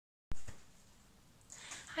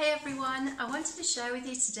Hi everyone, I wanted to share with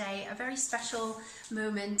you today a very special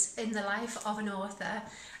moment in the life of an author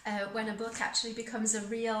when a book actually becomes a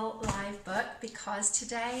real live book, because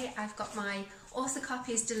today I've got my author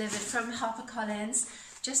copies delivered from HarperCollins,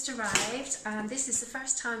 just arrived, and this is the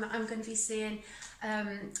first time I'm going to be seeing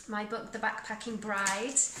my book The Backpacking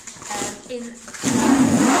Bride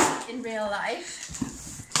in real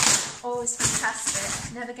life. Always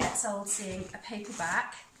fantastic, never gets old seeing a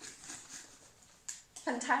paperback.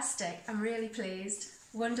 Fantastic, I'm really pleased,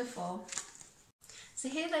 wonderful. So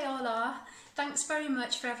here they all are. Thanks very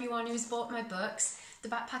much for everyone who's bought my books. The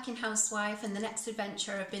Backpacking Housewife and The Next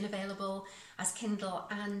Adventure have been available as Kindle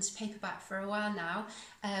and paperback for a while now.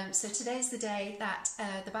 So today's the day that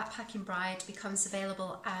The Backpacking Bride becomes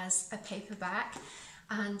available as a paperback.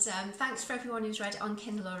 And thanks for everyone who's read it on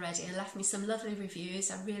Kindle already and left me some lovely reviews.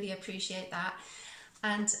 I really appreciate that.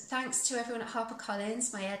 And thanks to everyone at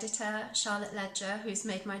HarperCollins, my editor, Charlotte Ledger, who's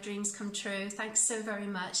made my dreams come true. Thanks so very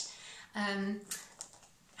much.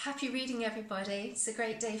 Happy reading, everybody. It's a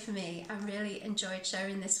great day for me. I really enjoyed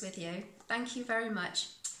sharing this with you. Thank you very much.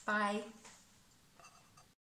 Bye.